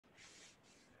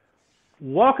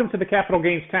Welcome to the Capital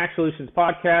Gains Tax Solutions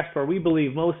podcast, where we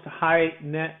believe most high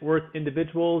net worth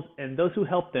individuals and those who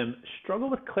help them struggle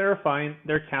with clarifying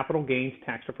their capital gains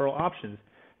tax deferral options.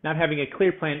 Not having a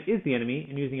clear plan is the enemy,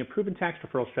 and using a proven tax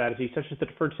deferral strategy such as the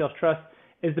Deferred Sales Trust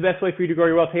is the best way for you to grow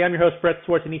your wealth. Hey, I'm your host, Brett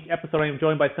Swarts, and each episode I am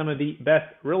joined by some of the best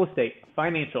real estate,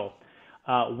 financial,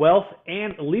 wealth,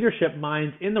 and leadership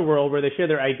minds in the world, where they share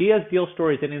their ideas, deal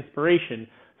stories, and inspiration.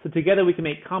 So together we can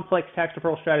make complex tax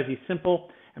deferral strategies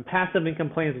simple and passive income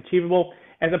plans achievable.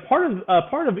 As a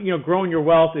part of growing your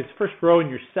wealth is first growing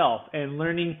yourself and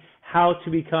learning how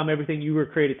to become everything you were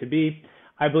created to be.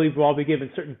 I believe we'll all be given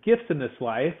certain gifts in this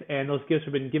life, and those gifts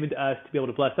have been given to us to be able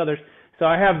to bless others. So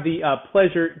I have the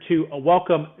pleasure to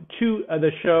welcome to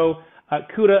the show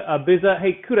Kuda Biza.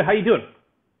 Hey, Kuda, how you doing?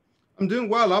 I'm doing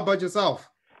well. How about yourself?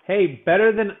 Hey,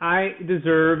 better than I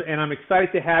deserve, and I'm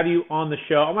excited to have you on the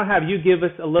show. I'm going to have you give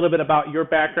us a little bit about your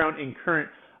background and current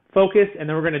focus, and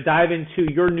then we're going to dive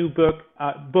into your new book,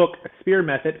 Spear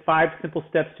Method, 5 Simple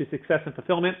Steps to Success and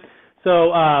Fulfillment.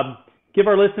 So give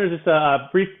our listeners just a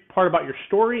brief part about your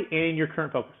story and your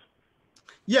current focus.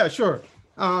 Yeah, sure.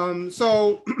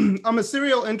 So I'm a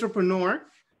serial entrepreneur.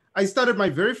 I started my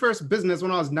very first business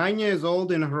when I was 9 years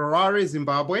old in Harare,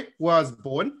 Zimbabwe, where I was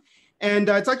born. And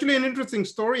it's actually an interesting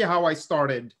story how I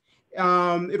started.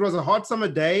 It was a hot summer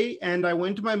day, and I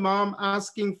went to my mom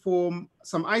asking for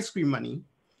some ice cream money.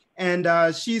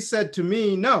 And she said to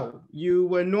me, no, you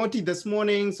were naughty this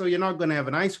morning, so you're not going to have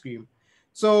an ice cream.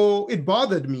 So it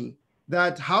bothered me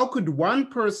that how could one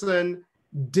person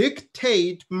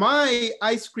dictate my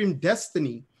ice cream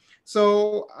destiny?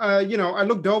 So, I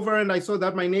looked over and I saw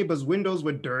that my neighbor's windows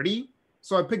were dirty.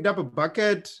 So I picked up a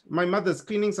bucket, my mother's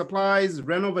cleaning supplies,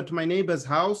 ran over to my neighbor's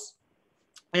house,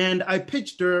 and I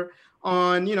pitched her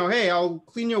on, hey, I'll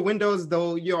clean your windows,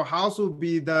 though your house will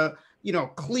be the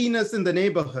cleanest in the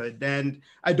neighborhood. And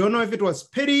I don't know if it was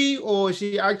pity or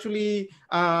she actually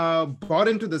bought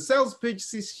into the sales pitch.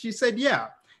 She said, yeah.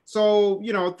 So,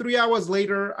 3 hours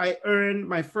later, I earned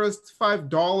my first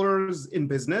 $5 in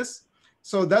business.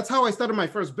 So that's how I started my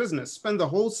first business. Spent the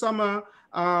whole summer,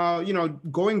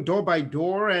 going door by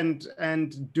door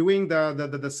and doing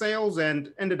the sales,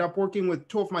 and ended up working with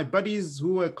 2 of my buddies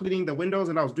who were cleaning the windows,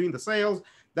 and I was doing the sales.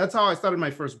 That's how I started my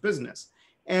first business.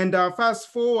 And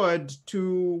fast forward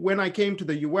to when I came to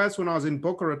the US, when I was in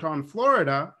Boca Raton,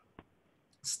 Florida,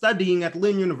 studying at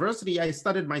Lynn University, I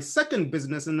started my second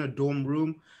business in a dorm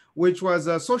room, which was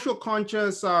a social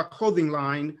conscious clothing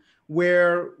line,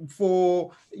 where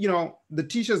for the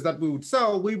t-shirts that we would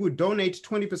sell, we would donate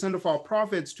 20% of our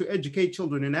profits to educate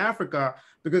children in Africa.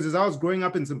 Because as I was growing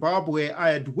up in Zimbabwe, I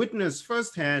had witnessed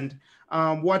firsthand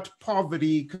what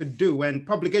poverty could do. And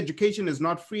public education is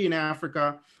not free in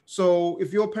Africa. So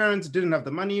if your parents didn't have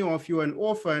the money, or if you were an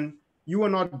orphan, you were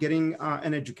not getting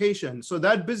an education. So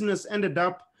that business ended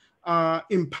up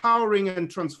empowering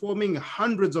and transforming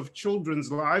hundreds of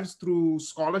children's lives through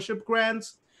scholarship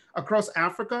grants across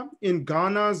Africa, in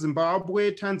Ghana,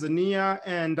 Zimbabwe, Tanzania,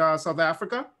 and South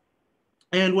Africa.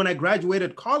 And when I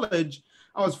graduated college,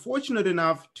 I was fortunate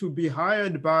enough to be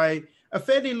hired by a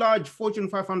fairly large Fortune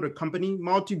 500 company,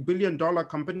 multi-billion-dollar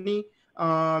company,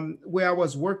 where I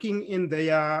was working in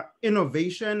the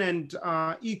innovation and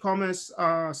e-commerce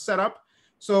setup.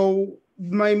 So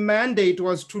my mandate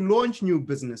was to launch new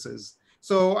businesses.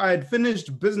 So I had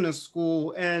finished business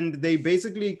school, and they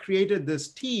basically created this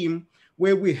team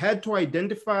where we had to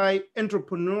identify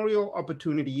entrepreneurial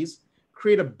opportunities,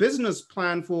 create a business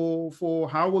plan for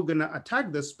how we're going to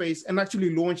attack this space, and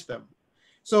actually launch them.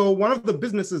 So one of the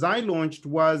businesses I launched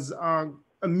was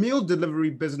a meal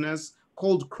delivery business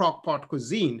called Crock-Pot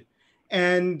Cuisine.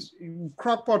 And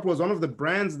Crock-Pot was one of the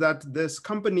brands that this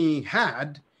company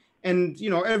had. And,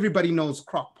 everybody knows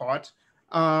Crock-Pot.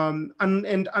 And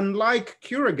unlike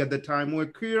Keurig at the time, where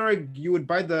Keurig, you would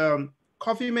buy the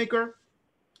coffee maker,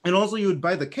 and also you would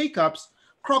buy the K-Cups,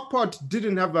 Crock-Pot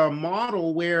didn't have a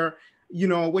model where,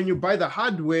 when you buy the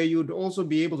hardware, you'd also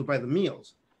be able to buy the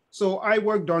meals. So I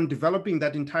worked on developing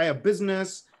that entire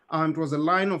business. It was a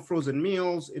line of frozen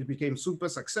meals. It became super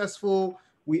successful.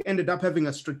 We ended up having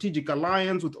a strategic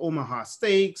alliance with Omaha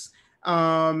Steaks.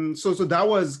 So that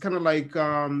was kind of like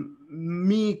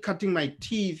me cutting my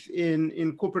teeth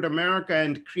in corporate America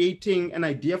and creating an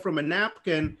idea from a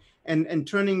napkin and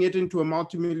turning it into a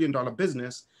multi-million-dollar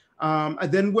business. I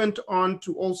then went on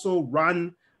to also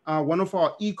run one of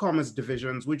our e-commerce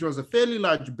divisions, which was a fairly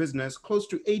large business, close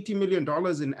to $80 million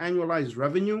in annualized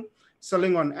revenue,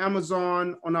 selling on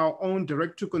Amazon, on our own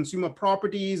direct-to-consumer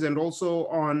properties, and also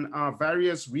on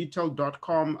various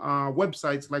retail.com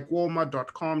websites like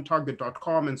Walmart.com,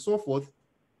 Target.com, and so forth.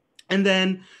 And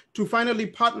then to finally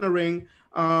partnering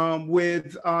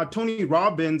with Tony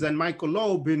Robbins and Michael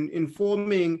Loeb in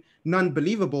forming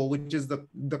Nonbelievable, which is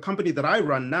the company that I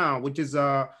run now, which is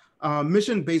a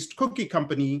mission-based cookie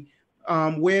company,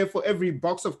 where for every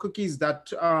box of cookies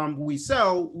that we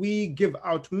sell, we give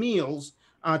out meals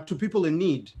to people in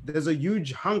need. There's a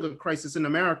huge hunger crisis in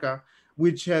America,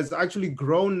 which has actually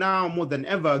grown now more than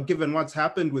ever, given what's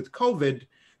happened with COVID.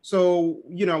 So,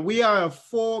 we are a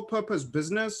for-purpose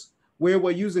business where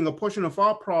we're using a portion of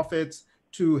our profits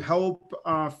to help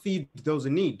feed those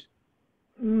in need.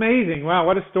 Amazing. Wow,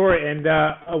 what a story. And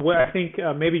I think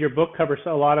maybe your book covers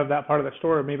a lot of that part of the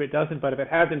story, or maybe it doesn't, but if it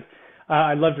hasn't,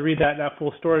 I'd love to read that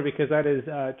full story, because that is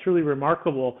truly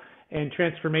remarkable and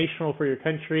transformational for your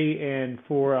country, and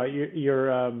for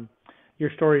your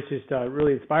story is just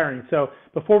really inspiring. So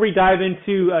before we dive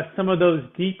into some of those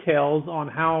details on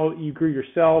how you grew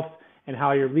yourself and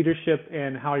how your leadership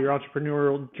and how your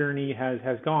entrepreneurial journey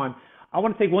has gone, I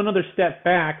want to take one other step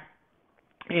back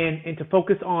and to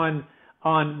focus on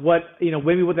what,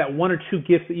 maybe what that one or two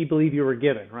gifts that you believe you were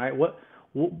given, right? What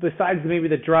besides maybe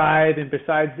the drive and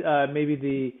besides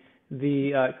maybe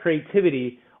the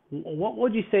creativity, what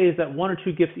would you say is that one or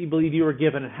two gifts that you believe you were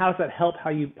given, and how does that help how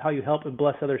you help and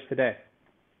bless others today?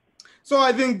 So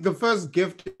I think the first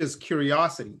gift is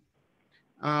curiosity.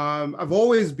 I've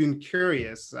always been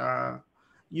curious,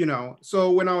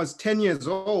 so when I was 10 years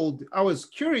old, I was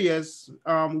curious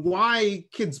why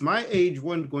kids my age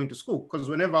weren't going to school. Because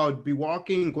whenever I would be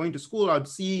walking, going to school, I'd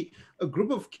see a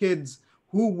group of kids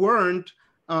who weren't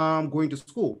going to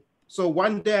school. So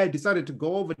one day I decided to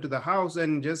go over to the house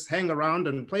and just hang around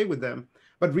and play with them.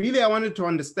 But really, I wanted to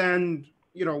understand,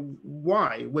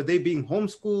 why? Were they being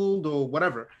homeschooled or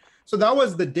whatever? So that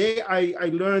was the day I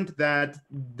learned that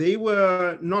they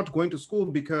were not going to school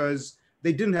because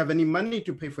they didn't have any money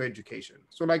to pay for education.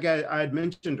 So like I had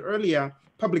mentioned earlier,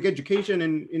 public education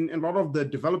in a lot of the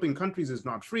developing countries is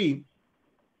not free.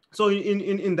 So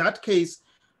in that case,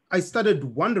 I started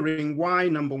wondering why,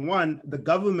 number one, the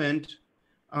government,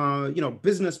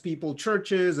 business people,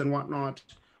 churches and whatnot,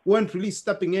 weren't really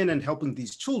stepping in and helping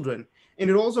these children. And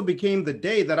it also became the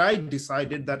day that I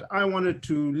decided that I wanted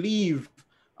to leave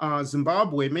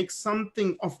Zimbabwe, make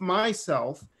something of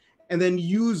myself, and then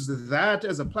use that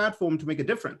as a platform to make a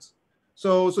difference.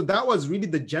 So that was really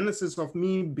the genesis of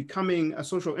me becoming a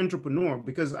social entrepreneur,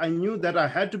 because I knew that I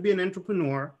had to be an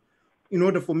entrepreneur in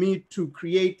order for me to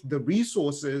create the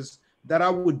resources that I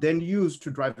would then use to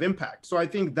drive impact. So I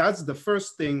think that's the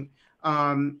first thing.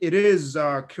 It is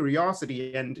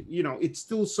curiosity, and it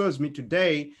still serves me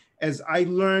today as I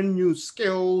learn new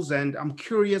skills and I'm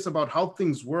curious about how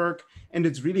things work, and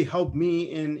it's really helped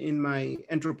me in my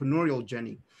entrepreneurial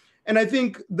journey. And I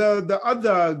think the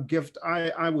other gift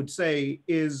I would say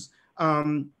is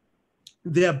the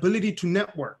ability to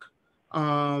network.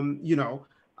 I'm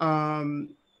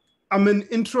an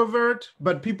introvert,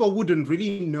 but people wouldn't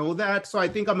really know that. So I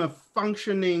think I'm a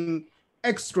functioning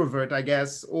extrovert, I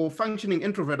guess, or functioning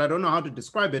introvert. I don't know how to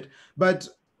describe it. But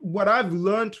what I've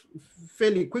learned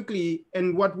fairly quickly,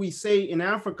 and what we say in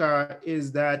Africa,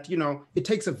 is that, it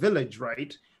takes a village,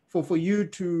 right? For you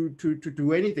to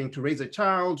do anything, to raise a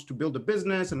child, to build a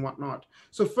business and whatnot.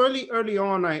 So fairly early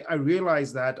on, I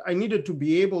realized that I needed to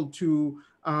be able to,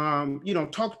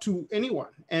 talk to anyone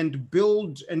and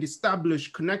build and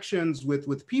establish connections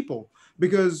with people,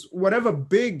 because whatever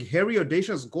big, hairy,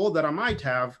 audacious goal that I might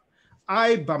have,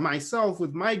 I, by myself,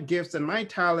 with my gifts and my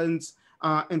talents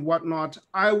and whatnot,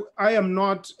 I am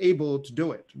not able to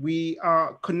do it. We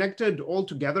are connected all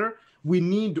together. We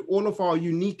need all of our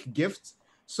unique gifts.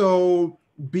 So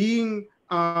being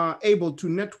able to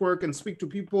network and speak to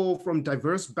people from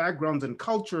diverse backgrounds and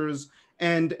cultures,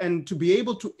 and to be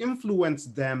able to influence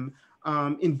them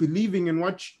in believing in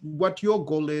what your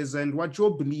goal is and what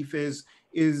your belief is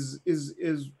a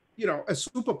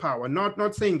superpower.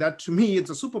 Not saying that to me it's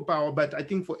a superpower, but I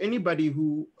think for anybody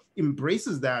who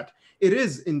embraces that, it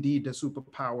is indeed a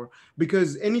superpower,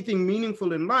 because anything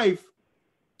meaningful in life,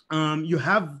 you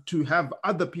have to have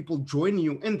other people join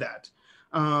you in that.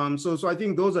 So I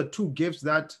think those are two gifts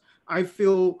that I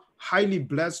feel highly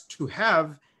blessed to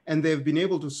have, and they've been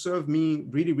able to serve me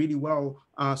really, really well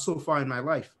so far in my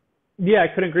life. Yeah, I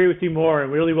couldn't agree with you more.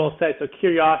 Really well said. So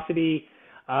curiosity,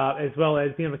 as well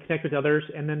as being able to connect with others,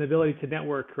 and then the ability to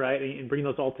network, right, and bring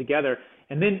those all together,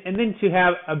 and then to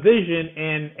have a vision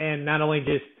and not only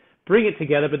just bring it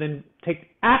together, but then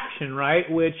take action, right,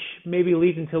 which maybe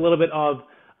leads into a little bit of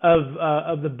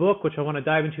the book, which I want to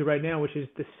dive into right now, which is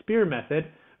the SPEAR method,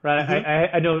 right?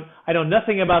 Mm-hmm. I know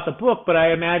nothing about the book, but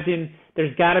I imagine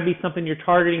there's got to be something you're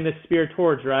targeting the SPEAR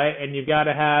towards, right? And you've got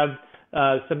to have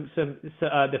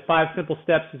the 5 simple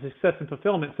steps to success and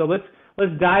fulfillment. So let's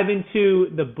dive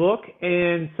into the book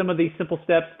and some of these simple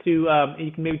steps to, and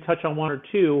you can maybe touch on 1 or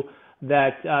 2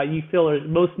 that you feel are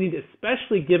most needed,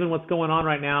 especially given what's going on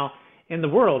right now in the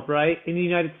world, right? In the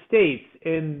United States,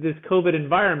 in this COVID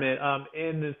environment,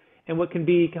 and what can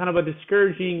be kind of a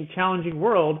discouraging, challenging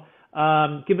world.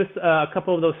 Give us a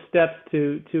couple of those steps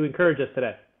to encourage us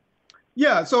today.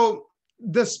 Yeah, so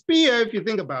the spear, if you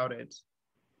think about it,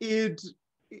 it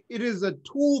is a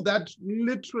tool that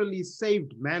literally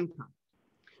saved mankind.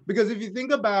 Because if you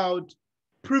think about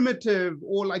primitive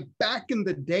or like back in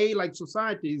the day, like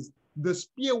societies, the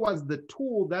spear was the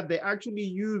tool that they actually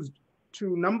used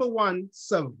to, number one,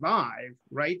 survive,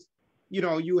 right? You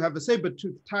know, you have a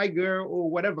saber-toothed tiger or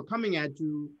whatever coming at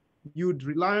you, you'd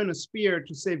rely on a spear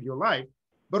to save your life.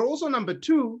 But also number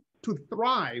 2, to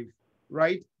thrive,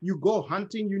 right? You go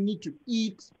hunting, you need to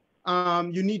eat,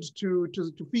 you need to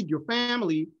feed your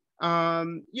family.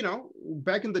 You know,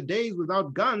 back in the days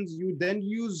without guns, you then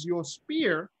use your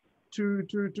spear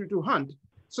to hunt.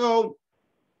 So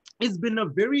it's been a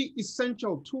very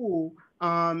essential tool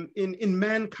in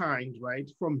mankind, right?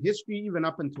 From history even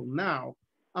up until now.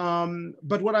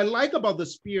 But what I like about the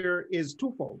spear is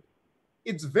twofold.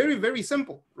 It's very, very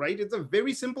simple, right? It's a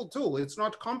very simple tool. It's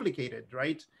not complicated,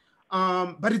 right?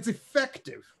 But it's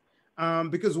effective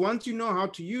because once you know how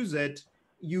to use it,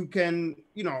 you can,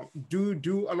 you know,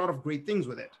 do a lot of great things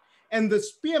with it. And the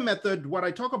spear method, what I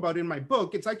talk about in my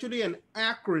book, it's actually an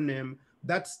acronym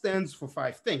that stands for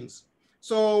 5 things.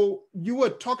 So you were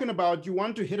talking about you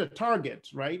want to hit a target,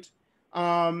 right?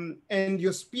 And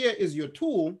your spear is your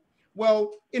tool.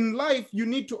 Well, in life, you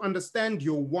need to understand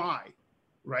your why,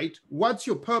 right? What's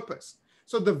your purpose?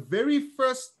 So the very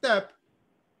first step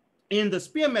in the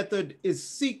spear method is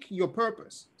seek your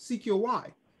purpose, seek your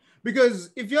why. Because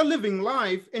if you're living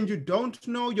life and you don't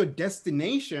know your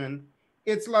destination,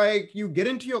 it's like you get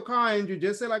into your car and you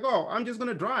just say like, oh, I'm just going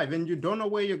to drive, and you don't know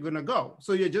where you're going to go.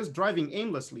 So you're just driving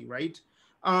aimlessly, right?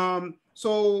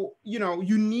 So, you know,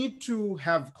 you need to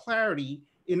have clarity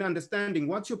in understanding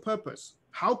what's your purpose.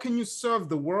 How can you serve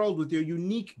the world with your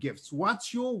unique gifts?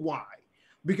 What's your why?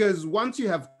 Because once you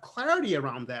have clarity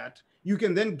around that, you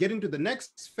can then get into the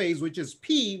next phase, which is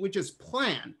P, which is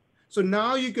plan. So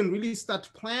now you can really start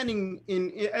planning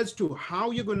as to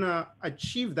how you're going to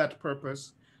achieve that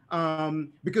purpose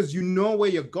because you know where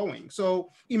you're going.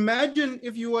 So imagine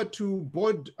if you were to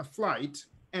board a flight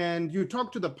and you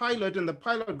talk to the pilot and the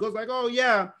pilot goes like, oh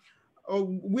yeah,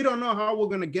 we don't know how we're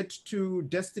going to get to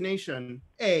destination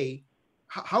A.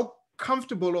 How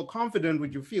comfortable or confident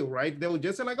would you feel, right? They would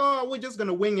just say like, oh, we're just going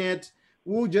to wing it.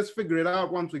 We'll just figure it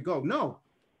out once we go. No,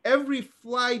 every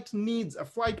flight needs a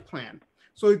flight plan.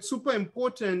 So it's super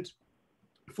important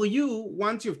for you,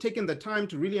 once you've taken the time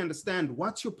to really understand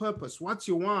what's your purpose, what's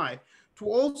your why, to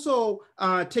also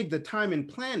take the time in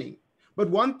planning. But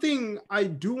one thing I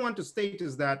do want to state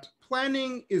is that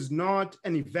planning is not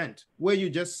an event where you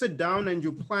just sit down and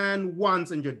you plan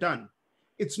once and you're done.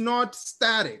 It's not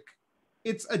static.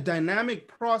 It's a dynamic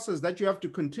process that you have to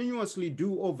continuously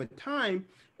do over time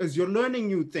as you're learning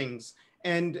new things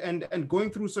and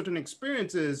going through certain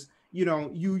experiences. You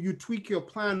know, you tweak your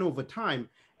plan over time.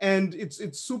 And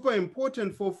it's super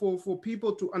important for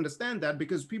people to understand that,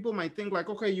 because people might think like,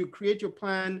 okay, you create your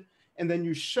plan and then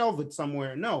you shelve it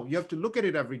somewhere. No, you have to look at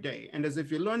it every day. And as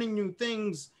if you're learning new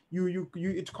things,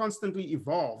 it constantly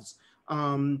evolves.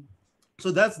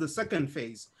 So that's the second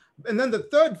phase. And then the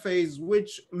third phase,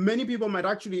 which many people might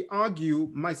actually argue,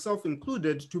 myself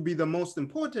included, to be the most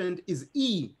important, is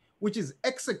E, which is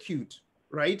execute,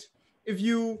 right? If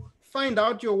you find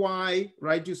out your why,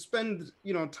 right? You spend,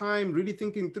 time really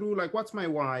thinking through like, what's my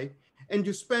why? And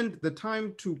you spend the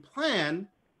time to plan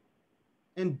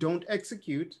and don't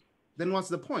execute, then what's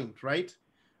the point, right?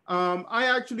 I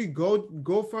actually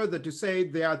go further to say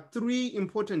there are 3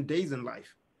 important days in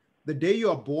life. The day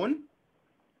you are born,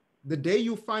 the day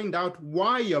you find out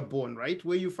why you're born, right?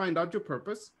 Where you find out your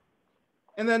purpose.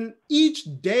 And then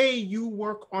each day you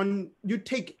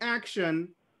take action,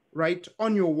 right,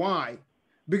 on your why.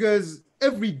 Because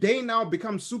every day now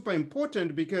becomes super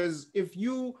important, because if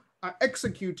you are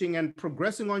executing and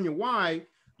progressing on your why,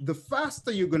 the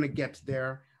faster you're going to get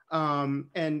there. And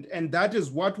that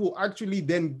is what will actually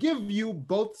then give you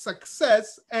both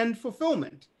success and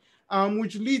fulfillment,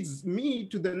 which leads me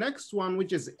to the next one,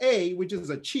 which is A, which is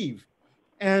achieve.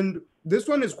 And this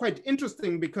one is quite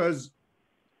interesting, because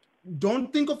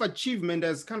don't think of achievement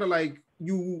as kind of like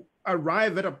you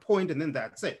arrive at a point and then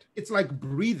that's it. It's like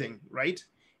breathing, right?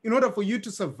 In order for you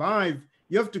to survive,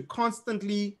 you have to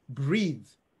constantly breathe.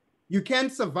 You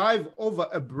can't survive over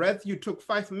a breath you took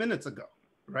 5 minutes ago,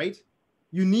 right?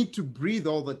 you need to breathe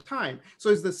all the time. So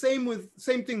it's the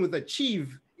same thing with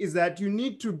achieve, is that you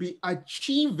need to be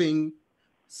achieving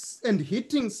and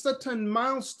hitting certain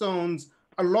milestones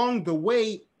along the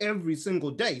way every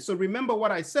single day. So remember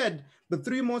what I said, the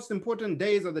three most important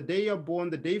days are the day you're born,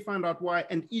 the day you find out why,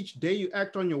 and each day you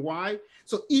act on your why.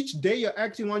 So each day you're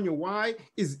acting on your why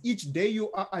is each day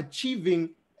you are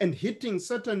achieving and hitting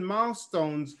certain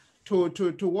milestones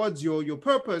towards your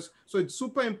purpose. So it's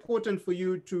super important for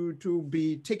you to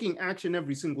be taking action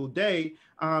every single day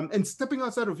and stepping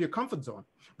outside of your comfort zone,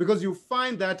 because you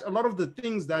find that a lot of the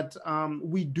things that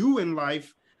we do in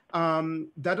life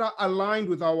that are aligned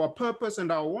with our purpose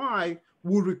and our why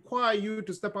will require you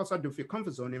to step outside of your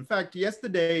comfort zone. In fact,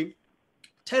 yesterday,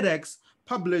 TEDx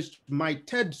published my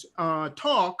TED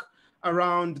talk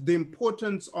around the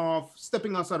importance of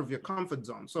stepping outside of your comfort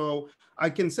zone. So I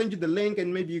can send you the link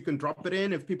and maybe you can drop it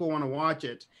in if people want to watch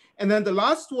it. And then the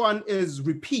last one is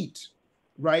repeat,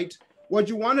 right? What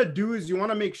you want to do is you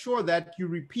want to make sure that you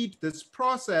repeat this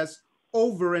process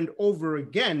over and over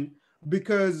again,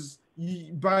 because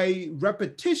by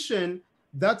repetition,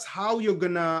 that's how you're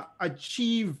going to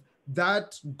achieve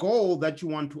that goal that you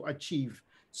want to achieve.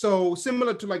 So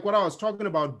similar to like what I was talking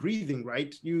about breathing,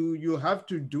 right? You have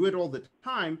to do it all the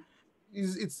time.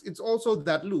 It's also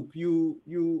that loop. You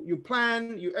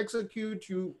plan, you execute,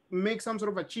 you make some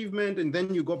sort of achievement, and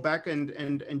then you go back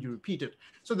and you repeat it.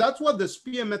 So that's what the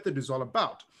SPEAR method is all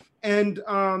about. And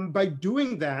by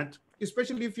doing that,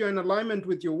 especially if you're in alignment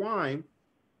with your why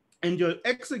and you're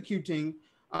executing,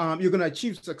 you're going to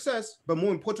achieve success, but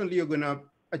more importantly, you're going to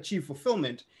achieve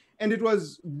fulfillment. And it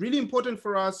was really important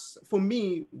for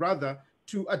me,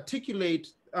 to articulate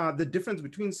the difference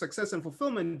between success and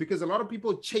fulfillment, because a lot of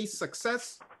people chase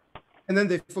success and then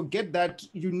they forget that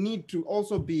you need to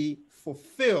also be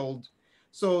fulfilled.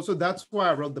 So that's why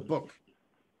I wrote the book.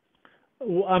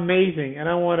 Well, amazing. And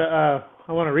I want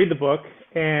to read the book,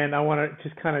 and I want to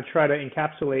just kind of try to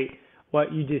encapsulate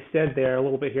what you just said there a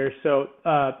little bit here. So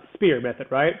SPEAR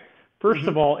method, right? First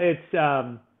of all,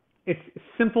 it's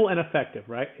simple and effective,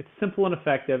 right? It's simple and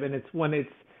effective, and it's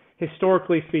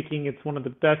historically speaking, it's one of the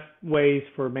best ways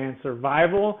for man's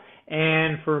survival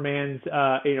and for mankind's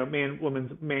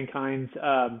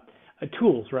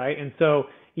tools, right? And so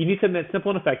you need something that's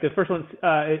simple and effective. First one,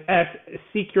 S,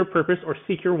 seek your purpose or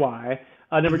seek your why.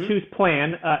 Number two is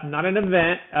plan, not an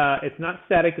event. It's not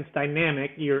static, it's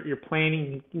dynamic. You're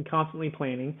planning, you're constantly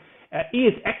planning. E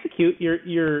is execute.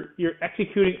 You're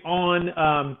executing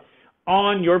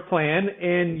on your plan,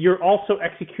 and you're also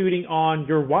executing on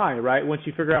your why, right? Once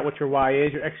you figure out what your why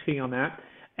is, you're executing on that.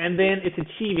 And then it's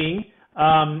achieving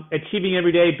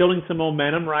every day, building some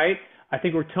momentum, right? I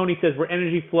think where Tony says where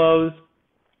energy flows,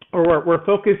 or where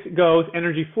focus goes,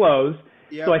 energy flows.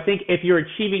 Yep. So I think if you're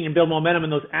achieving and build momentum in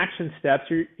those action steps,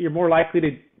 you're more likely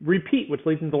to repeat, which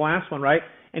leads into the last one, right?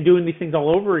 And doing these things all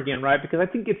over again, right? Because I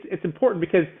think it's important,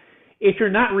 because if you're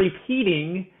not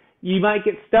repeating, you might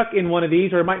get stuck in one of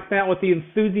these, or it might fail with the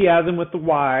enthusiasm with the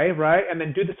why, right? And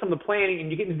then do some of the planning, and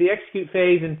you get into the execute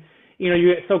phase, and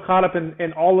you get so caught up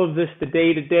in all of this, the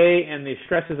day-to-day and the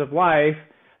stresses of life,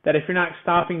 that if you're not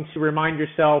stopping to remind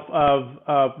yourself of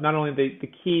not only the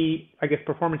key, I guess,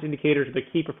 performance indicators or the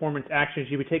key performance actions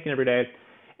you be taking every day,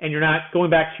 and you're not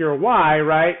going back to your why,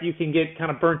 right, you can get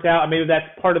kind of burnt out. And maybe that's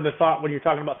part of the thought when you're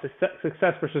talking about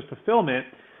success versus fulfillment.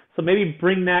 So maybe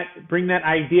bring that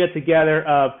idea together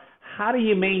of how do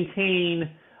you maintain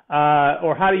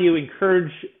or how do you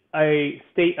encourage a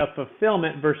state of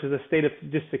fulfillment versus a state of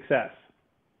just success?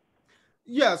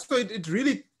 Yeah, so it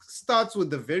really starts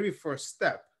with the very first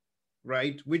step,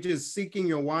 right? Which is seeking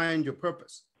your why and your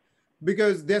purpose.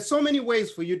 Because there's so many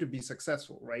ways for you to be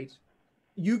successful, right?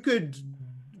 You could,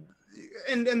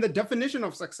 and the definition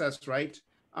of success, right?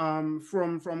 From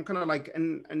kind of like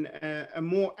a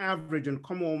more average and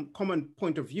common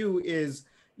point of view is,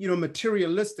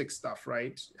 materialistic stuff,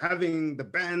 right? Having the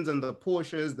Benz and the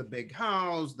Porsches, the big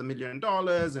house, the $1 million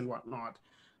and whatnot.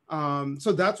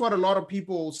 So that's what a lot of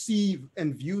people see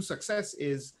and view success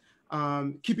is,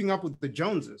 keeping up with the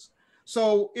Joneses.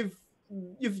 So if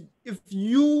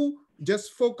you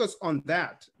just focus on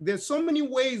that, there's so many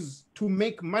ways to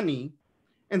make money,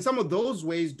 and some of those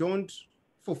ways don't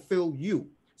fulfill you.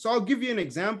 So I'll give you an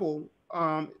example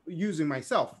using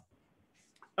myself.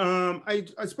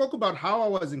 I spoke about how I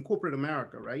was in corporate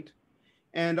America, right?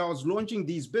 And I was launching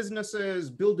these businesses,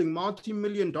 building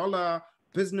multi-million-dollar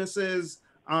businesses,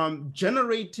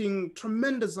 generating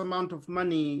tremendous amount of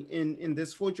money in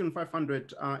this Fortune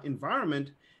 500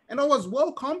 environment, and I was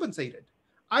well compensated.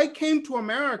 I came to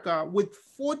America with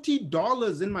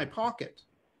 $40 in my pocket.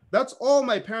 That's all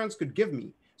my parents could give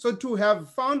me. So to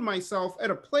have found myself at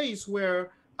a place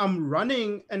where I'm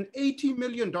running an $80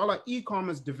 million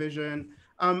e-commerce division,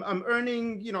 I'm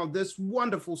earning, this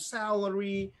wonderful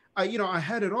salary. I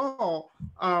had it all.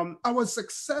 I was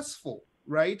successful,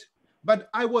 right? But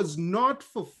I was not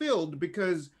fulfilled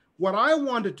because what I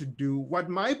wanted to do, what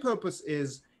my purpose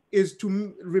is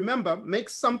to remember, make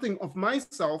something of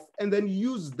myself and then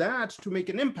use that to make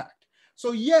an impact.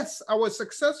 So yes, I was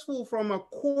successful from a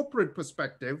corporate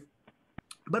perspective,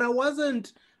 but I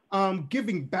wasn't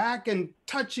giving back and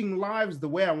touching lives the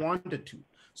way I wanted to.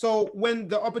 So when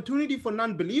the opportunity for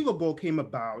Non-Believable came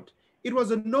about, it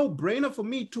was a no-brainer for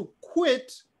me to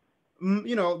quit,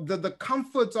 the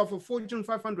comforts of a Fortune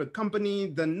 500 company,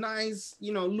 the nice,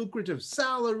 lucrative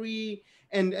salary,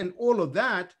 and all of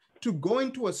that, to go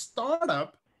into a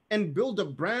startup and build a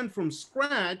brand from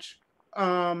scratch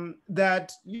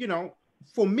that,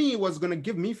 for me was going to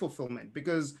give me fulfillment,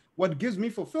 because what gives me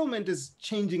fulfillment is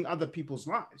changing other people's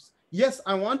lives. Yes,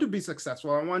 I want to be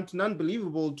successful. I want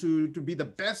Non-Believable to be the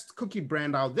best cookie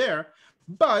brand out there.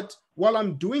 But while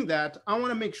I'm doing that, I want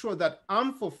to make sure that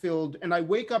I'm fulfilled, and I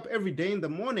wake up every day in the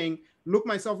morning, look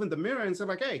myself in the mirror and say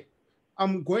like, hey,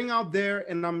 I'm going out there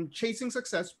and I'm chasing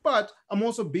success, but I'm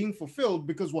also being fulfilled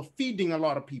because we're feeding a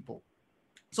lot of people.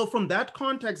 So from that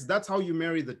context, that's how you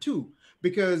marry the two,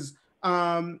 because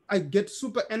I get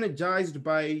super energized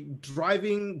by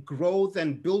driving growth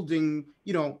and building,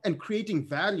 and creating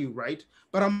value, right?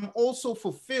 But I'm also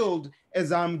fulfilled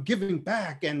as I'm giving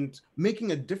back and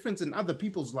making a difference in other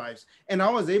people's lives. And I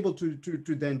was able to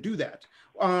then do that.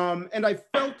 And I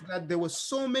felt that there were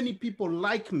so many people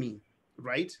like me,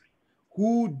 right,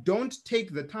 who don't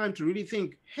take the time to really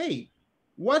think, hey,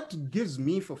 what gives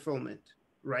me fulfillment,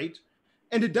 right?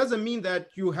 And it doesn't mean that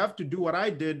you have to do what I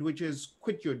did, which is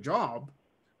quit your job,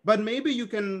 but maybe you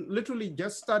can literally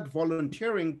just start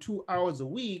volunteering 2 hours a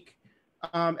week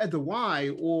at the Y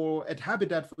or at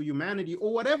Habitat for Humanity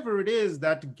or whatever it is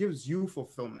that gives you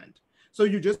fulfillment. So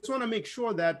you just want to make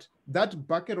sure that that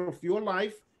bucket of your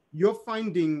life, you're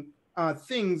finding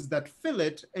things that fill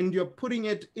it, and you're putting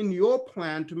it in your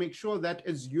plan to make sure that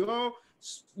as you're,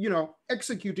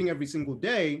 executing every single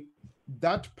day,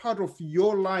 that part of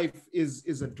your life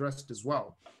is addressed as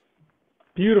well.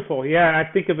 Beautiful. Yeah,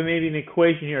 I think of maybe an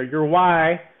equation here. Your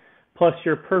why plus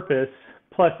your purpose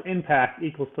plus impact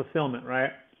equals fulfillment, right?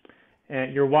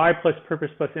 And your why plus purpose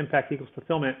plus impact equals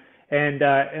fulfillment.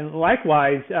 And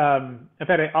likewise, I've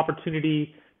had an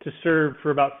opportunity to serve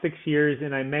for about 6 years,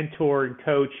 and I mentor and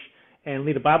coach and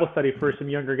lead a Bible study for some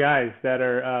younger guys that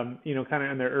are, kind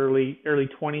of in their early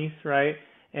 20s, right?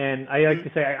 And I like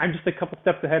to say, I'm just a couple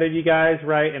steps ahead of you guys,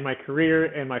 right, in my career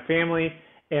and my family.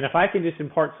 And if I can just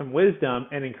impart some wisdom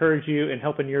and encourage you and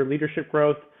help in your leadership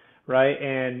growth, right,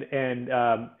 and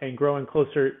growing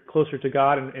closer to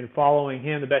God and following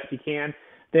Him the best you can,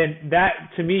 then that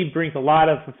to me brings a lot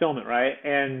of fulfillment, right?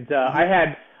 And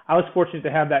I was fortunate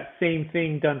to have that same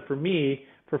thing done for me,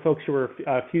 for folks who were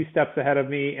a few steps ahead of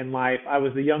me in life. I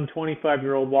was the young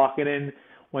 25-year-old walking in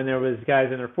when there was guys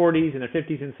in their 40s and their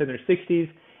 50s and in their 60s,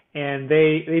 and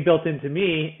they built into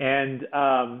me, and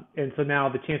so now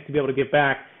the chance to be able to give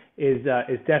back is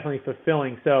definitely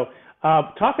fulfilling. So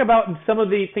talk about some of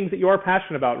the things that you are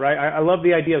passionate about, right? I love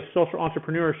the idea of social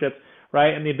entrepreneurship,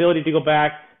 right, and the ability to go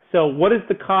back. So what is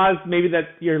the cause maybe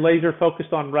that you're laser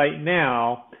focused on right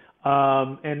now,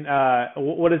 and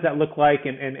what does that look like,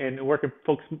 and where can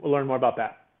folks learn more about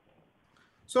that?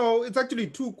 So it's actually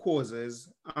two causes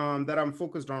that I'm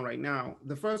focused on right now.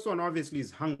 The first one obviously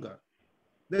is hunger.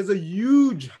 There's a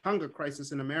huge hunger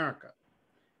crisis in America.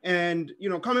 And,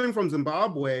 coming from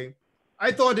Zimbabwe,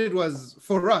 I thought it was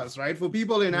for us, right? For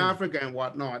people in Africa and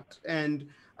whatnot. And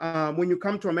when you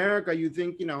come to America, you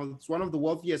think, it's one of the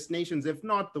wealthiest nations, if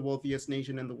not the wealthiest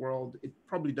nation in the world. It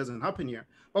probably doesn't happen here.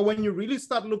 But when you really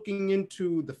start looking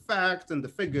into the facts and the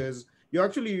figures, you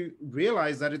actually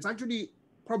realize that it's actually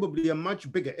probably a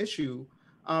much bigger issue.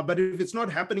 But if it's not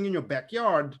happening in your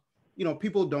backyard,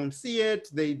 people don't see it.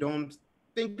 They don't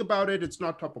think about it. It's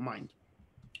not top of mind.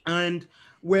 And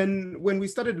when we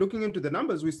started looking into the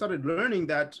numbers, we started learning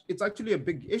that it's actually a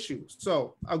big issue.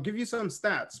 So I'll give you some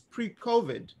stats.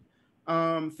 Pre-COVID,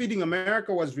 Feeding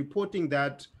America was reporting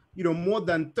that more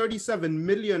than 37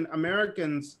 million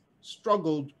Americans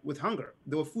struggled with hunger.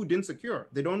 They were food insecure.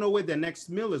 They don't know where their next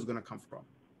meal is going to come from.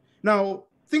 Now,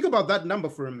 think about that number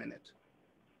for a minute.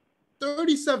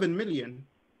 37 million,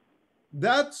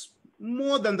 that's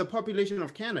more than the population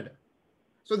of Canada.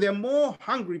 So there are more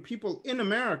hungry people in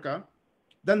America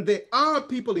than there are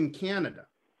people in Canada.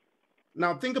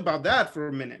 Now think about that for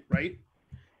a minute, right?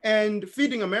 And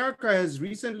Feeding America has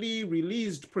recently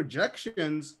released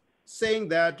projections saying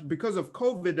that because of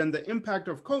COVID and the impact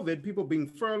of COVID, people being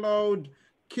furloughed,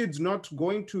 kids not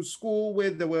going to school where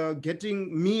they were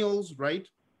getting meals, right?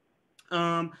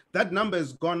 That number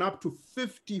has gone up to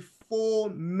 54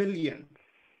 million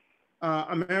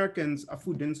Americans are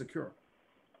food insecure.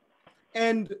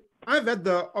 And I've had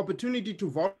the opportunity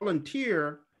to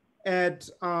volunteer at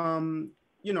some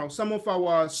of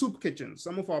our soup kitchens,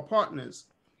 some of our partners,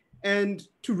 and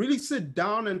to really sit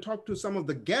down and talk to some of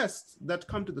the guests that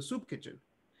come to the soup kitchen.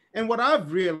 And what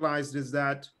I've realized is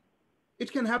that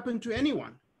it can happen to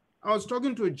anyone. I was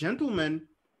talking to a gentleman,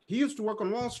 he used to work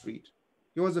on Wall Street.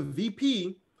 He was a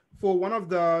VP for one of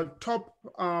the top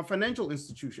financial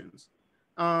institutions.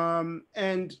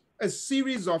 And a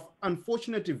series of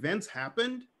unfortunate events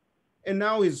happened, and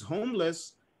now he's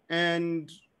homeless,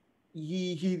 and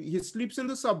he sleeps in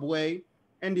the subway,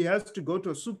 and he has to go to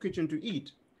a soup kitchen to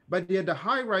eat. But he had a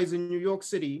high rise in New York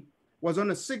City, was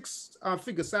on a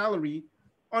six-figure salary.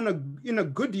 In a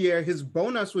good year, his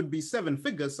bonus would be 7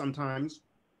 figures sometimes.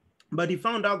 But he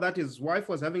found out that his wife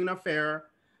was having an affair.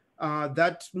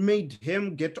 That made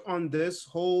him get on this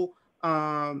whole,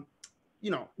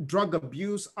 drug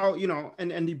abuse,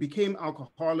 and he became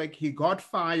alcoholic. He got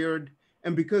fired.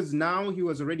 And because now he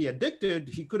was already addicted,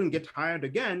 he couldn't get hired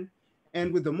again.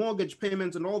 And with the mortgage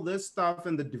payments and all this stuff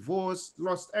and the divorce,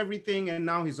 lost everything. And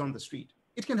now he's on the street.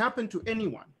 It can happen to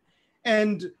anyone.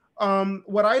 And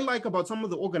what I like about some of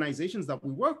the organizations that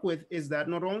we work with is that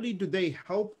not only do they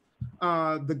help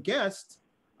the guests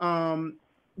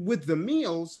with the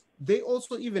meals, they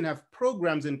also even have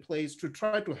programs in place to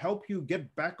try to help you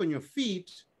get back on your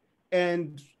feet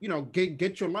and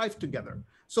get your life together.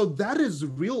 So that is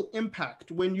real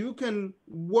impact when you can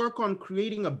work on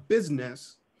creating a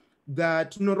business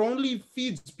that not only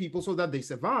feeds people so that they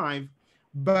survive,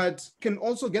 but can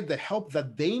also get the help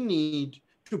that they need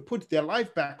to put their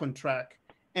life back on track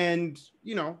and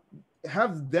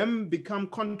have them become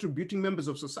contributing members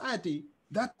of society.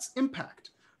 That's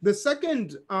impact. The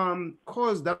second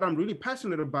cause that I'm really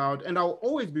passionate about, and I'll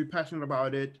always be passionate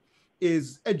about it,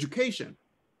 is education.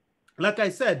 Like I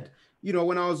said,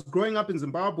 when I was growing up in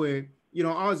Zimbabwe,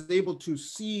 I was able to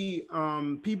see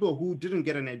people who didn't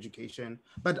get an education,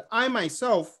 but I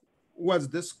myself was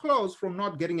this close from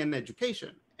not getting an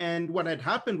education. And what had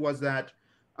happened was that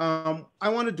I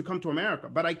wanted to come to America,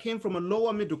 but I came from a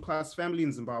lower middle class family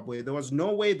in Zimbabwe. There was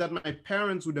no way that my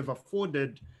parents would have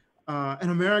afforded an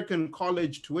American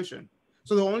college tuition.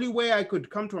 So the only way I could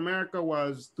come to America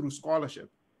was through scholarship.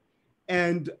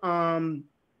 And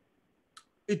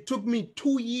it took me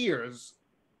 2 years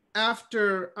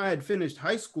after I had finished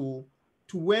high school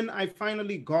to when I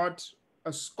finally got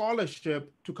a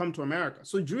scholarship to come to America.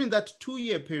 So during that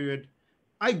 2-year period,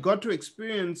 I got to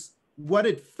experience what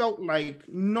it felt like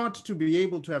not to be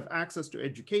able to have access to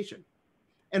education.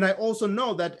 And I also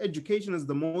know that education is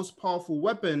the most powerful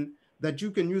weapon that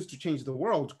you can use to change the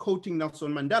world, quoting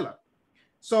Nelson Mandela.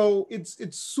 So it's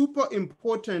super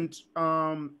important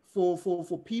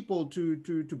for people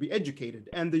to be educated.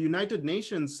 And the United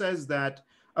Nations says that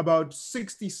about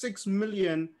 66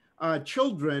 million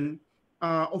children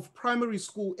of primary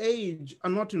school age are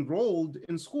not enrolled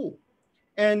in school.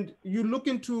 And you look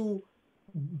into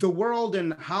the world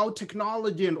and how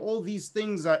technology and all these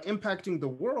things are impacting the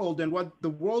world and what the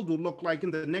world will look like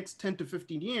in the next 10 to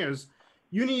 15 years,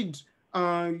 you need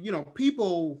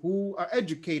people who are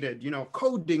educated,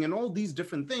 coding and all these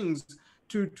different things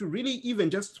to really even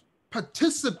just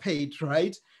participate,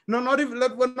 right? We're not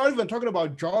even talking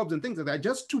about jobs and things like that.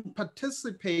 Just to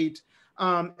participate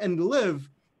and live,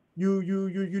 you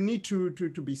need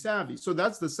to be savvy. So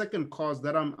that's the second cause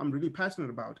that I'm really passionate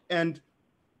about. And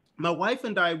my wife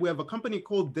and I, we have a company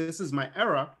called This Is My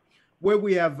Era, where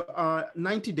we have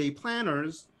 90-day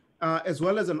planners, as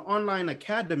well as an online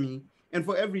academy. And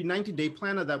for every 90-day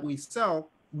planner that we sell,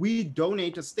 we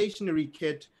donate a stationery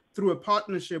kit through a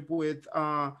partnership with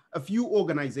a few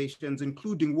organizations,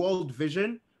 including World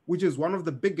Vision, which is one of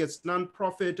the biggest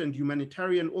nonprofit and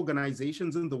humanitarian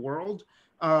organizations in the world,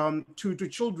 to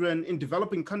children in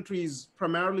developing countries,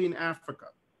 primarily in Africa.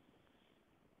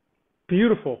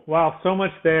 Beautiful. Wow, so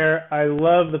much there. I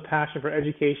love the passion for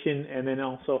education and then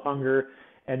also hunger.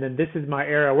 And then This Is My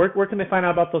Era. Where can they find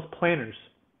out about those planners?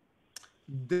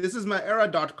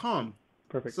 thisismyera.com.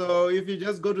 Perfect. So if you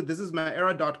just go to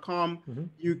thisismyera.com,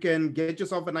 you can get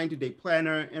yourself a 90-day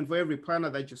planner. And for every planner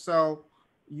that you sell,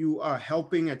 you are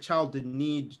helping a child in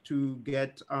need to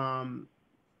get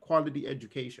quality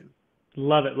education.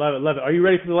 Love it, love it, love it. Are you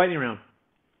ready for the lightning round?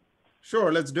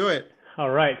 Sure, let's do it.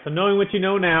 All right. So knowing what you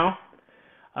know now,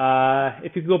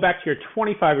 if you could go back to your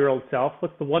 25-year-old self,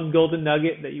 what's the one golden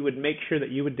nugget that you would make sure that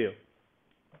you would do?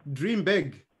 Dream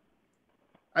big.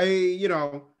 you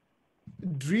know,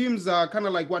 dreams are kind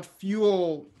of like what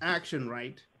fuel action,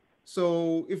 right?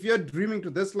 So if you're dreaming to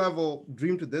this level,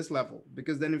 dream to this level,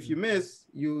 because then if you miss,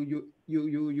 you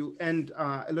end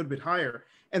a little bit higher.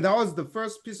 And that was the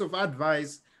first piece of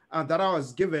advice that I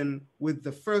was given with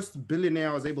the first billionaire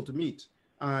I was able to meet.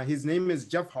 His name is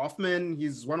Jeff Hoffman.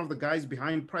 He's one of the guys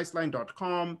behind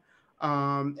Priceline.com.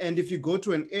 And if you go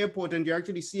to an airport and you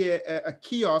actually see a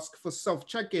kiosk for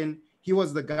self-check-in, he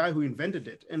was the guy who invented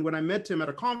it. And when I met him at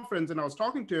a conference and I was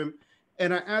talking to him,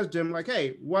 and I asked him like,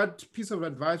 hey, what piece of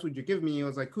advice would you give me? He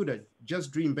was like, Kuda,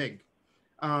 just dream big.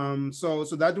 So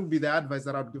that would be the advice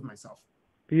that I'd give myself.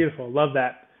 Beautiful. Love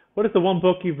that. What is the one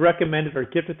book you've recommended or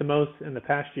gifted the most in the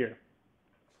past year?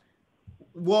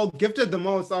 Well, gifted the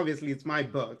most, obviously, it's my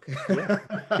book. Yeah.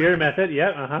 Spear method. Yeah.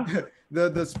 Uh-huh.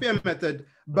 The spear method.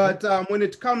 But when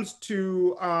it comes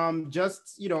to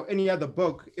just, any other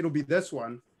book, it'll be this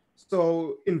one.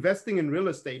 So investing in real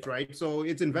estate, right? So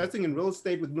it's investing in real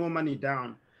estate with no money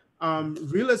down.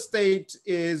 Real estate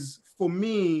is, for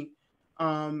me,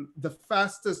 the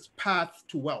fastest path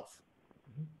to wealth.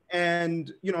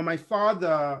 And, my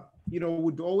father,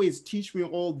 would always teach me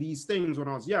all these things when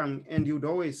I was young. And he would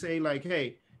always say like,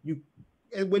 hey,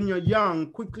 when you're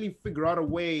young, quickly figure out a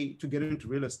way to get into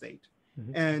real estate.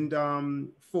 And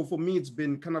for me, it's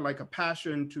been kind of like a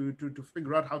passion to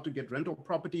figure out how to get rental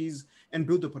properties and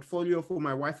build a portfolio for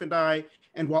my wife and I.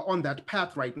 And we're on that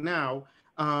path right now.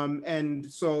 And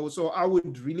so I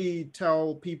would really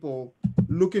tell people,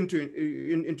 look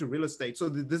into real estate. So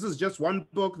this is just one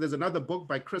book. There's another book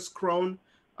by Chris Crone,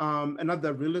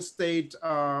 another real estate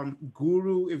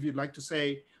guru, if you'd like to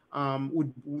say.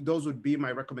 Those would be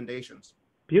my recommendations.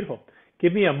 Beautiful.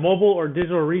 Give me a mobile or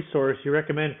digital resource you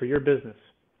recommend for your business.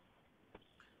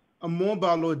 A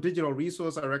mobile or digital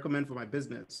resource I recommend for my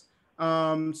business.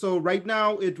 So right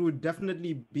now it would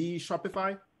definitely be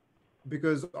Shopify,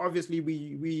 because obviously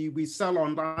we sell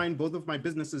online. Both of my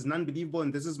businesses, Unbelievable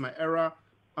and This Is My Era,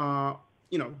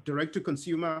 direct to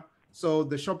consumer. So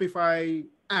the Shopify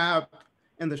app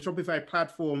and the Shopify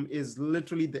platform is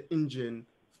literally the engine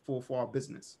for our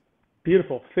business.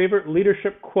 Beautiful. Favorite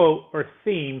leadership quote or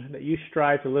theme that you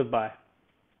strive to live by?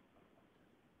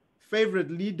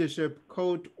 Favorite leadership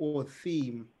quote or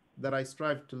theme that I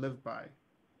strive to live by?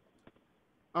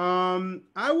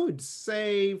 I would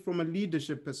say from a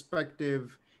leadership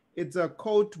perspective, it's a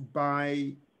quote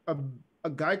by a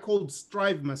guy called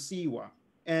Strive Masiyiwa.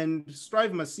 And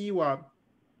Strive Masiyiwa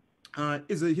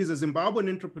he's a Zimbabwean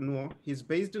entrepreneur. He's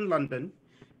based in London.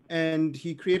 And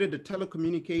he created a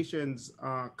telecommunications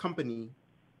company.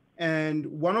 And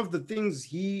one of the things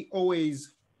he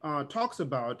always talks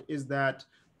about is that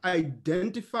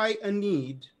identify a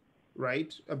need,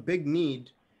 right? A big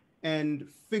need, and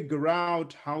figure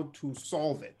out how to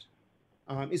solve it,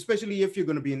 especially if you're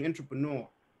going to be an entrepreneur.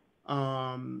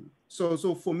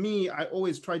 So for me, I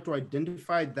always try to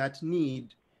identify that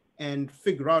need and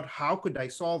figure out how could I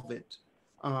solve it.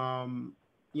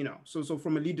 So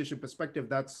from a leadership perspective,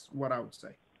 that's what I would say.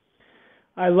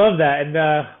 I love that. And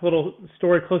a little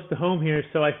story close to home here.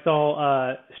 So I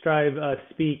saw Strive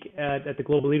speak at the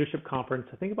Global Leadership Conference,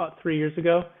 I think about 3 years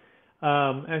ago.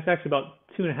 And it's actually about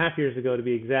 2.5 years ago to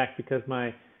be exact, because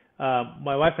my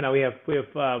wife and I, we have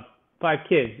 5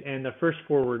 kids, and the first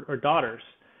 4 are daughters.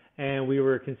 And we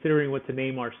were considering what to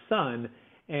name our son.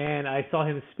 And I saw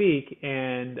him speak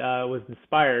and was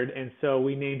inspired, and so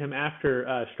we named him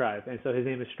after Strive. And so his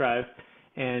name is Strive,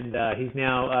 and he's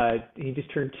now he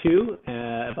just turned 2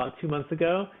 about 2 months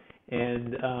ago,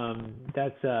 and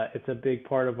it's a big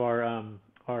part of our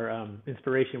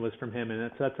inspiration was from him,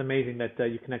 and that's amazing that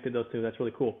you connected those two. That's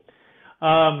really cool.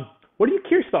 What are you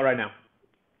curious about right now?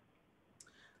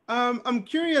 I'm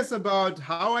curious about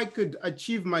how I could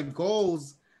achieve my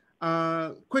goals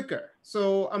quicker.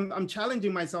 So I'm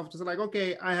challenging myself to say like,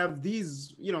 okay, I have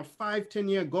these, 5-10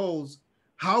 year goals.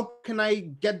 How can I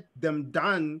get them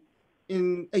done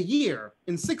in a year,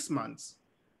 in 6 months?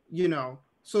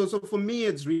 So for me,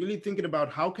 it's really thinking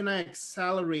about how can I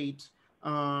accelerate,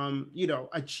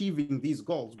 achieving these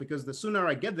goals, because the sooner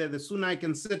I get there, the sooner I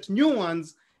can set new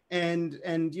ones, and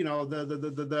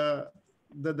the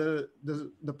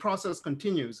process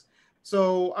continues.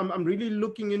 So I'm really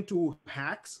looking into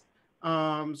hacks.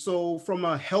 So from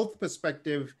a health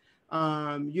perspective,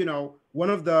 one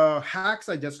of the hacks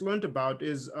I just learned about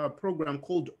is a program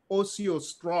called Oseo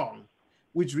Strong,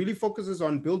 which really focuses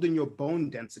on building your bone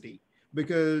density.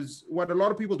 Because what a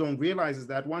lot of people don't realize is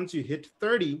that once you hit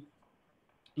 30,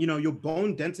 your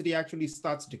bone density actually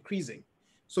starts decreasing.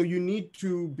 So you need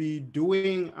to be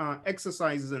doing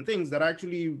exercises and things that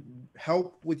actually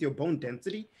help with your bone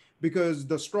density, because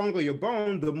the stronger your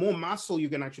bone, the more muscle you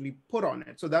can actually put on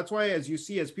it. So that's why, as you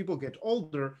see, as people get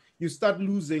older, you start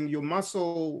losing your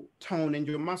muscle tone and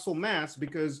your muscle mass,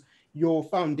 because your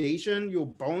foundation, your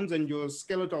bones and your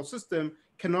skeletal system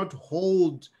cannot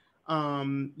hold,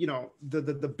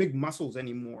 the big muscles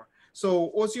anymore.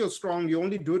 So Osteo Strong, you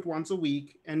only do it once a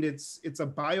week, and it's a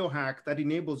biohack that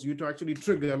enables you to actually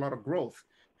trigger a lot of growth.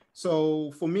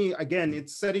 So for me, again,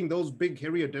 it's setting those big,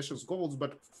 hairy, audacious goals,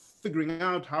 but figuring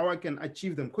out how I can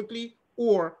achieve them quickly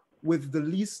or with the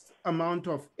least amount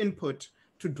of input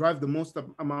to drive the most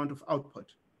amount of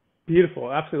output.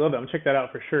 Beautiful. Absolutely love it. I'm gonna check that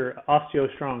out for sure. Osteo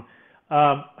Strong.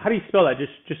 How do you spell that?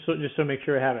 Just so make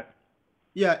sure I have it.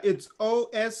 Yeah, it's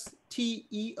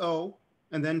Osteo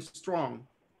and then strong.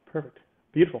 Perfect.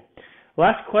 Beautiful.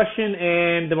 Last question,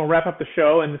 and then we'll wrap up the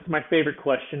show. And this is my favorite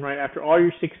question, right? After all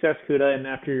your success, Kuda, and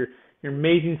after your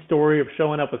amazing story of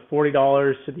showing up with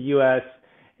 $40 to the U.S.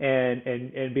 and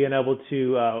being able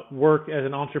to work as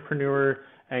an entrepreneur,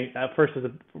 and first a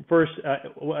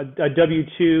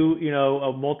W-2,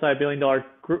 a multi-billion-dollar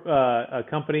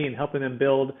company, and helping them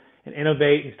build and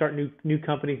innovate and start new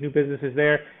companies, new businesses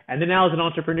there, and then now as an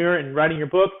entrepreneur and writing your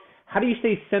book. How do you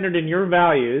stay centered in your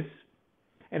values,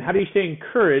 and how do you stay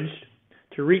encouraged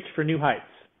to reach for new heights?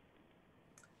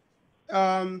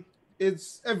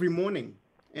 It's every morning,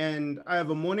 and I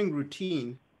have a morning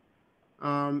routine,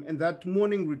 and that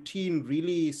morning routine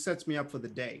really sets me up for the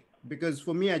day. Because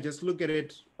for me, I just look at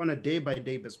it on a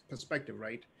day-by-day perspective,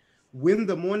 right? Win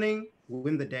the morning,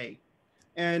 win the day.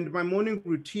 And my morning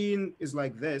routine is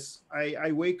like this.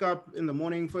 I wake up in the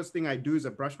morning, first thing I do is I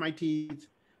brush my teeth,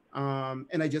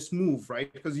 and I just move,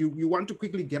 right? Because you want to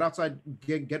quickly get outside,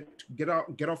 get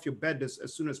off your bed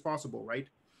as soon as possible, right?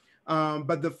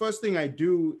 But the first thing I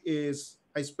do is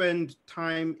I spend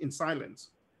time in silence.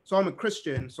 So I'm a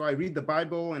Christian, so I read the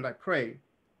Bible and I pray.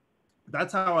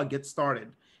 That's how I get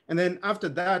started. And then after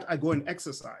that, I go and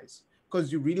exercise,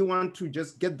 because you really want to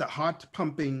just get the heart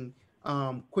pumping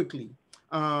quickly.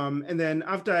 And then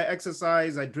after I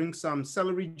exercise, I drink some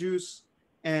celery juice,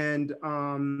 and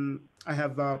I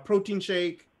have a protein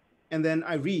shake, and then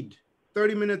I read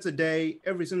 30 minutes a day.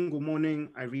 Every single morning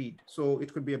I read. So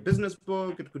it could be a business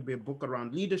book, it could be a book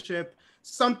around leadership,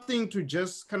 something to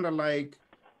just kind of like,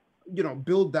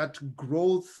 build that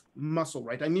growth muscle,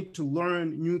 right? I need to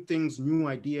learn new things, new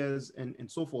ideas, and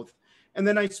so forth. And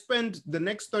then I spend the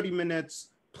next 30 minutes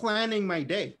planning my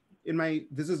day.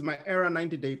 This is my Era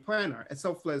 90-day planner, a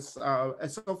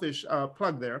selfish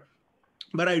plug there.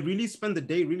 But I really spend the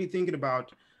day really thinking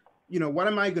about, what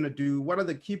am I going to do? What are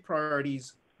the key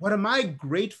priorities? What am I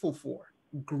grateful for?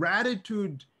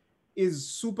 Gratitude is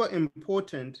super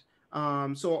important.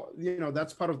 So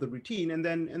that's part of the routine. And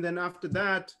then after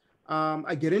that,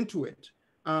 I get into it.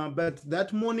 But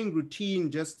that morning routine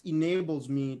just enables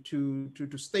me to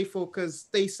stay focused,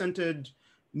 stay centered,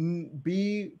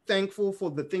 be thankful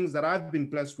for the things that I've been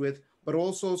blessed with, but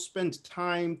also spend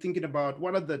time thinking about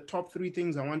what are the top 3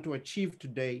 things I want to achieve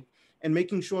today, and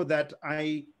making sure that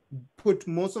I put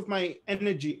most of my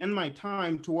energy and my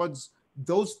time towards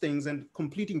those things and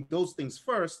completing those things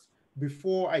first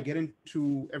before I get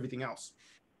into everything else.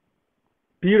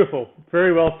 Beautiful.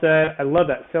 Very well said. I love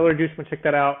that. Celery juice, I'm going to check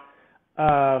that out.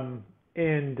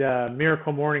 And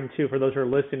Miracle Morning, too, for those who are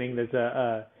listening, there's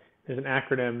an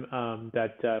acronym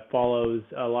that follows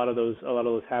a lot of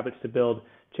those habits to build.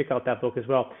 Check out that book as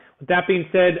well. With that being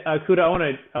said, Kuda,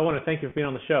 I want to thank you for being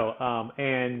on the show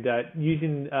and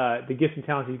using the gifts and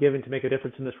talents you've given to make a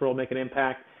difference in this world, make an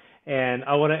impact. And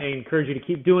I want to encourage you to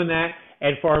keep doing that.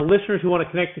 And for our listeners who want to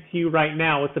connect with you right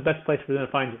now, what's the best place for them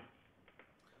to find you?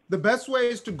 The best way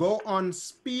is to go on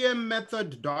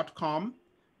spearmethod.com.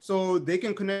 So they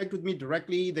can connect with me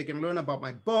directly. They can learn about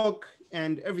my book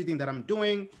and everything that I'm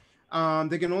doing.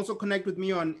 They can also connect with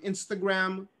me on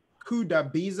Instagram,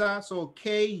 Kuda Biza, so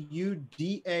Kudabiza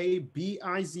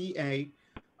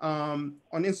on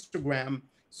Instagram.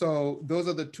 So those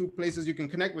are the 2 places you can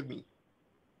connect with me.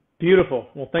 Beautiful.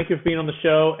 Well, thank you for being on the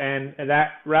show. And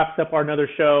that wraps up our another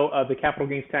show of the Capital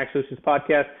Gains Tax Solutions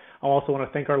podcast. I also want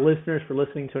to thank our listeners for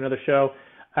listening to another show.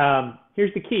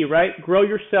 Here's the key, right? Grow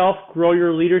yourself, grow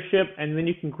your leadership, and then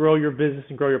you can grow your business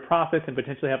and grow your profits and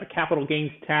potentially have a capital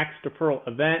gains tax deferral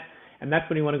event. And that's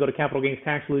when you want to go to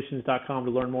capitalgainstaxsolutions.com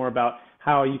to learn more about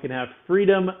how you can have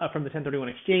freedom from the 1031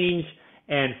 exchange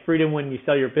and freedom when you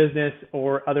sell your business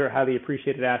or other highly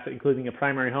appreciated asset, including a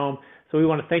primary home. So we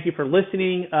want to thank you for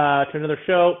listening to another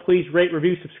show. Please rate,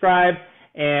 review, subscribe,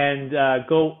 and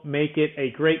go make it a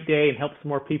great day and help some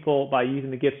more people by using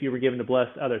the gifts you were given to bless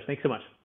others. Thanks so much.